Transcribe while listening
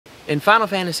In Final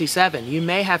Fantasy VII, you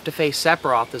may have to face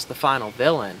Sephiroth as the final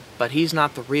villain, but he's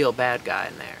not the real bad guy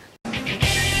in there.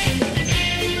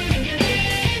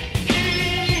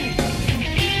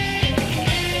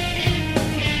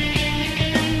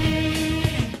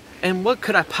 And what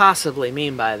could I possibly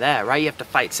mean by that, right? You have to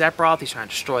fight Sephiroth, he's trying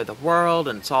to destroy the world,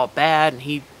 and it's all bad, and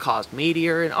he caused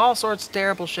meteor, and all sorts of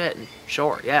terrible shit, and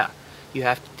sure, yeah, you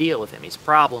have to deal with him. He's a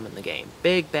problem in the game.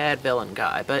 Big, bad villain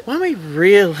guy. But when we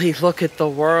really look at the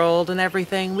world and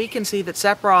everything, we can see that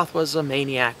Sephiroth was a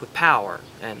maniac with power,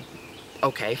 and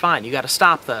okay, fine, you gotta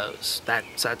stop those.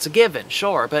 That's a given,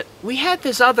 sure, but we had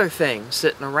this other thing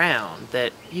sitting around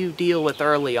that you deal with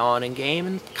early on in game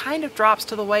and kind of drops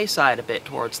to the wayside a bit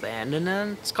towards the end, and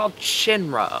then it's called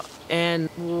Shinra.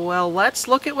 And, well, let's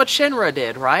look at what Shinra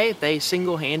did, right? They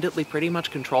single-handedly pretty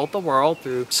much controlled the world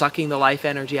through sucking the life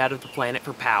energy out of the planet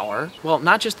for power. Well,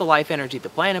 not just the life energy of the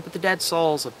planet, but the dead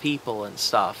souls of people and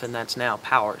stuff, and that's now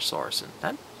power source. And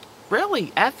that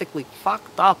really ethically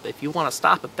fucked up if you want to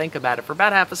stop and think about it for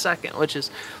about half a second, which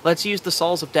is, let's use the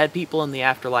souls of dead people in the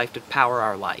afterlife to power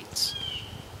our lights.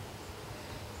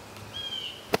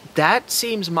 That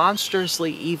seems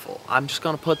monstrously evil. I'm just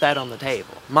going to put that on the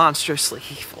table. Monstrously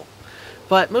evil.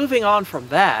 But moving on from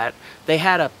that, they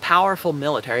had a powerful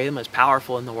military, the most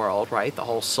powerful in the world, right? The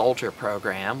whole soldier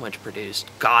program, which produced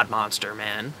god monster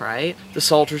men, right? The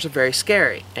soldiers are very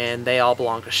scary, and they all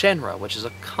belong to Shinra, which is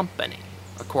a company.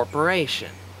 A corporation,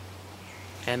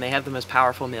 and they have the most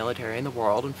powerful military in the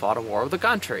world and fought a war with the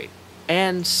country.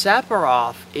 And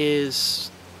Sephiroth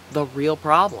is the real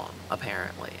problem,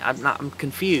 apparently. I'm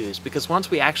confused, because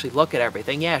once we actually look at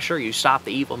everything, yeah, sure, you stop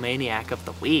the evil maniac of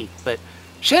the week, but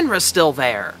Shinra's still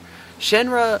there.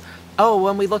 Shinra, oh,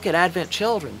 when we look at Advent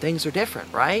Children, things are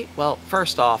different, right? Well,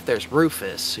 first off, there's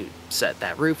Rufus who said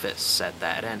that. Rufus said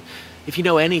that, and if you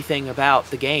know anything about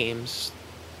the games,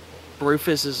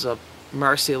 Rufus is a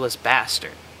merciless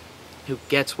bastard who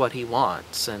gets what he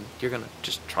wants, and you're gonna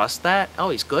just trust that? Oh,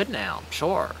 he's good now,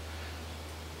 sure.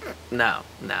 No.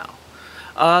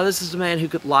 This is a man who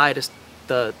could lie to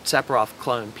the Sephiroth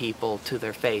clone people to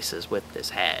their faces with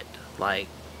his head. Like,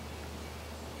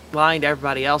 lying to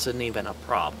everybody else isn't even a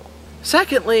problem.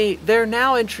 Secondly, they're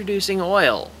now introducing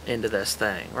oil into this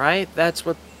thing, right? That's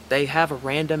what they have a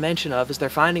random mention of, is they're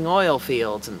finding oil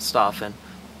fields and stuff, and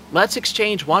let's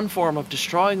exchange one form of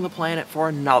destroying the planet for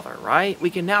another, right? We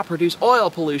can now produce oil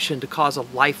pollution to cause a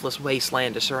lifeless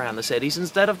wasteland to surround the cities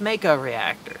instead of Mako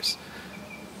reactors.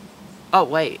 Oh,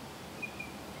 wait.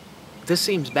 This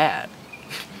seems bad.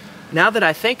 Now that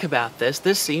I think about this,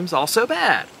 this seems also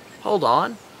bad. Hold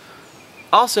on.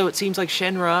 Also, it seems like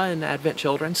Shinra and Advent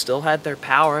Children still had their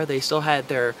power. They still had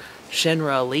their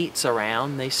Shinra elites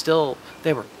around.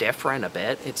 They were different a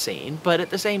bit, it seemed, but at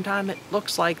the same time, it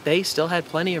looks like they still had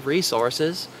plenty of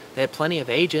resources. They had plenty of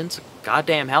agents, a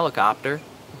goddamn helicopter.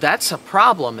 That's a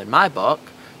problem in my book.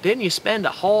 Didn't you spend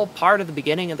a whole part of the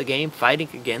beginning of the game fighting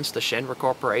against the Shinra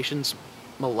Corporation's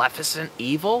maleficent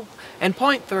evil? And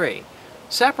point 3,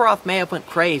 Sephiroth may have went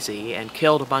crazy and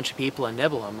killed a bunch of people in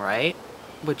Nibelheim, right?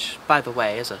 Which, by the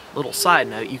way, as a little side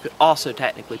note, you could also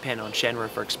technically pin on Shinra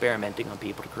for experimenting on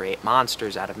people to create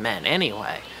monsters out of men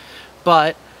anyway.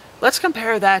 But let's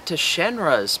compare that to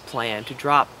Shinra's plan to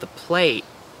drop the plate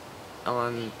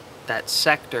on that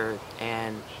sector,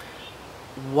 and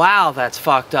wow, that's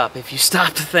fucked up if you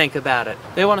stop to think about it.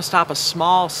 They want to stop a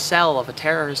small cell of a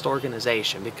terrorist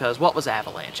organization because what was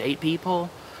Avalanche? 8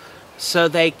 people? So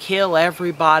they kill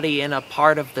everybody in a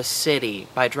part of the city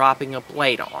by dropping a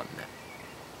plate on them.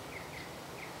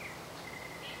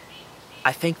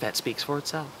 I think that speaks for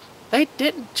itself. They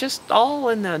didn't just all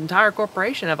in the entire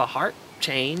corporation have a heart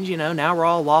change, you know, now we're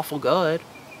all lawful good.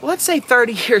 Let's say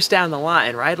 30 years down the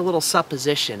line, right? A little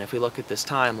supposition if we look at this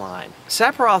timeline.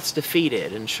 Sephiroth's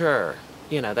defeated, and sure,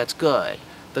 you know, that's good.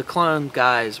 The clone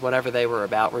guys, whatever they were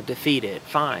about, were defeated.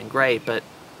 Fine, great, but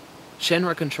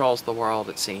Shinra controls the world,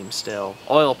 it seems, still.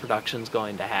 Oil production's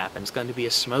going to happen. It's going to be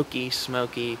a smoky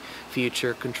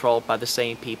future controlled by the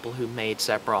same people who made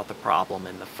Sephiroth a problem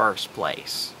in the first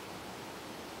place.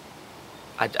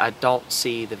 I don't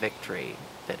see the victory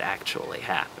that actually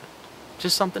happened.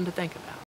 Just something to think about.